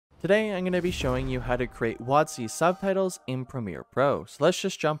Today I'm going to be showing you how to create WadZee subtitles in Premiere Pro, so let's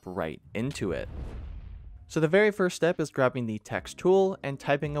just jump right into it. So the very first step is grabbing the text tool and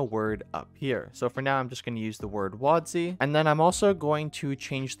typing a word up here. So for now, I'm just going to use the word WadZee. And then I'm also going to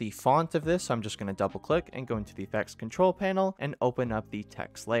change the font of this. So I'm just going to double click and go into the effects control panel and open up the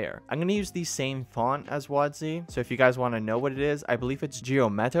text layer. I'm going to use the same font as WadZee. So if you guys want to know what it is, I believe it's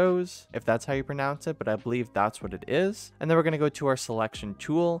Geometos, if that's how you pronounce it, but I believe that's what it is. And then we're going to go to our selection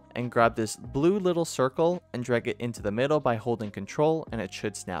tool and grab this blue little circle and drag it into the middle by holding control, and it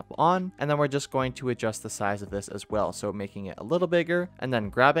should snap on. And then we're just going to adjust the size of this as well, so making it a little bigger, and then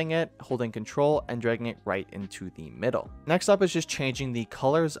grabbing it, holding control, and dragging it right into the middle. Next up is just changing the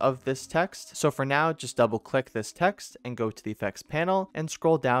colors of this text. So for now, just double click this text and go to the effects panel and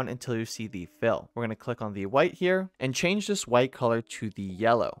scroll down until you see the fill. We're going to click on the white here and change this white color to the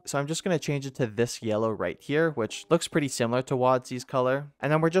yellow. So I'm just going to change it to this yellow right here, which looks pretty similar to WadZee's color.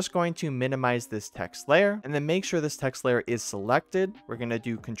 And then we're just going to minimize this text layer and then make sure this text layer is selected. We're going to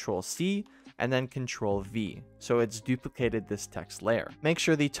do Control C and then Control V. So it's duplicated this text layer. Make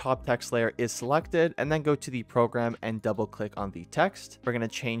sure the top text layer is selected and then go to the program and double click on the text. We're going to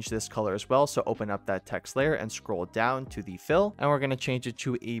change this color as well. So open up that text layer and scroll down to the fill, and we're going to change it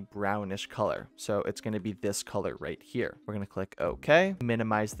to a brownish color. So it's going to be this color right here. We're going to click OK,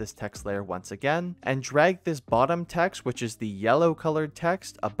 minimize this text layer once again, and drag this bottom text, which is the yellow colored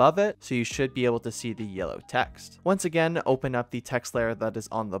text, above it. So you should be able to see the yellow text. Once again, open up the text layer that is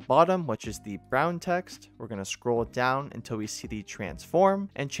on the bottom, which is the brown text. We're going to scroll down until we see the transform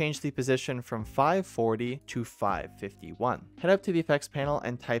and change the position from 540 to 551. Head up to the effects panel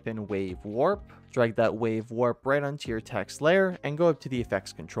and type in wave warp. Drag that wave warp right onto your text layer and go up to the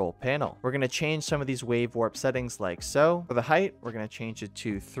effects control panel. We're going to change some of these wave warp settings like so. For the height, we're going to change it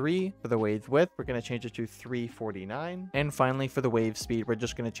to 3. For the wave width, we're going to change it to 349. And finally, for the wave speed, we're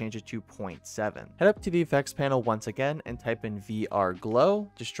just going to change it to 0.7. Head up to the effects panel once again and type in VR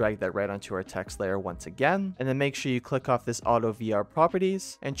glow. Just drag that right onto our text layer once again. And then make sure you click off this auto VR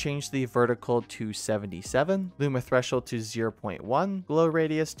properties and change the vertical to 77, luma threshold to 0.1, glow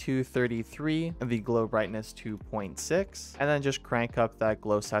radius to 33, and the glow brightness to 0.6, and then just crank up that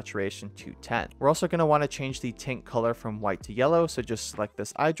glow saturation to 10. We're also going to want to change the tint color from white to yellow, so just select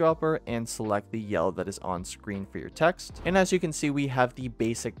this eyedropper and select the yellow that is on screen for your text. And as you can see, we have the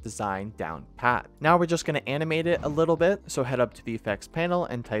basic design down pat. Now we're just going to animate it a little bit, so head up to the effects panel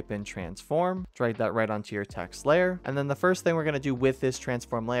and type in transform, drag that right onto your text layer, and then the first thing we're going to do with this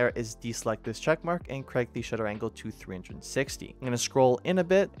transform layer is deselect this check mark and crank the shutter angle to 360. I'm going to scroll in a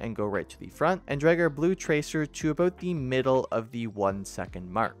bit and go right to the front and drag our blue tracer to about the middle of the 1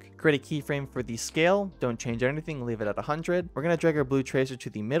 second mark. Create a keyframe for the scale. Don't change anything, leave it at 100. We're going to drag our blue tracer to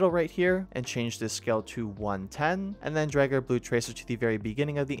the middle right here and change this scale to 110, and then drag our blue tracer to the very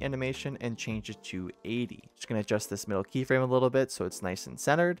beginning of the animation and change it to 80. Just going to adjust this middle keyframe a little bit so it's nice and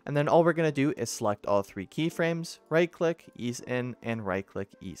centered. And then all we're going to do is select all 3 keyframes, right click, ease in, and right click,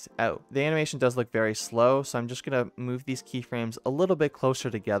 ease out. The animation does look very slow, so I'm just going to move these keyframes a little bit closer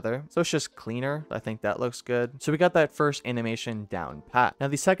together so it's just cleaner. I think that looks good. So we got that first animation down pat. Now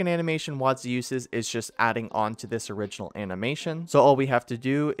the second animation WadZee uses is just adding on to this original animation. So all we have to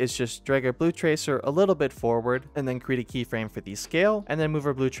do is just drag our blue tracer a little bit forward and then create a keyframe for the scale, and then move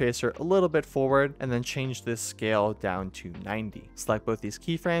our blue tracer a little bit forward and then change this scale down to 90. Select both these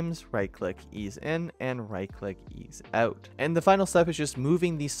keyframes, right click, ease in, and right click, ease out. And the final step is just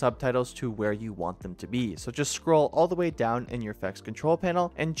moving these subtitles to where you want them to be. So just scroll all the way down in your effects control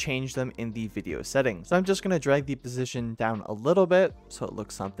panel and change them in the video settings. So I'm just going to drag the position down a little bit so it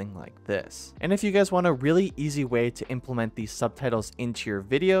looks something like this. And if you guys want a really easy way to implement these subtitles into your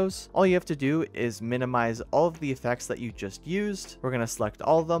videos, all you have to do is minimize all of the effects that you just used. We're going to select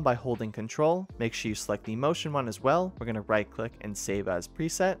all of them by holding control. Make sure you select the motion one as well. We're going to right click and save as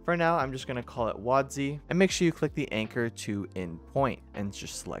preset. For now, I'm just going to call it WadZee, and make sure you click the anchor to in point and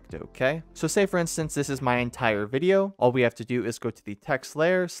just select OK. So say for instance, this is my entire video. All we have to do is go to the text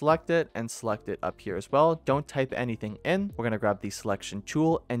layer, select it, and select it up here as well. Don't type anything in. We're going to grab the selection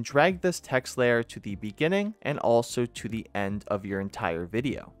tool and drag this text layer to the beginning and also to the end of your entire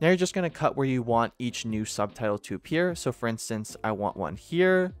video. Now you're just going to cut where you want each new subtitle to appear. So for instance, I want one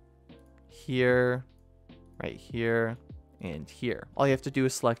here, here, right here, and here. All you have to do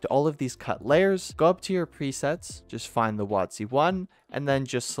is select all of these cut layers, go up to your presets, just find the WadZee one, and then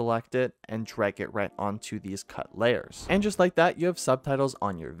just select it and drag it right onto these cut layers. And just like that, you have subtitles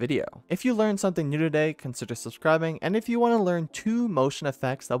on your video. If you learned something new today, consider subscribing. And if you want to learn 2 motion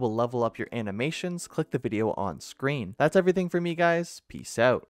effects that will level up your animations, click the video on screen. That's everything for me, guys. Peace out.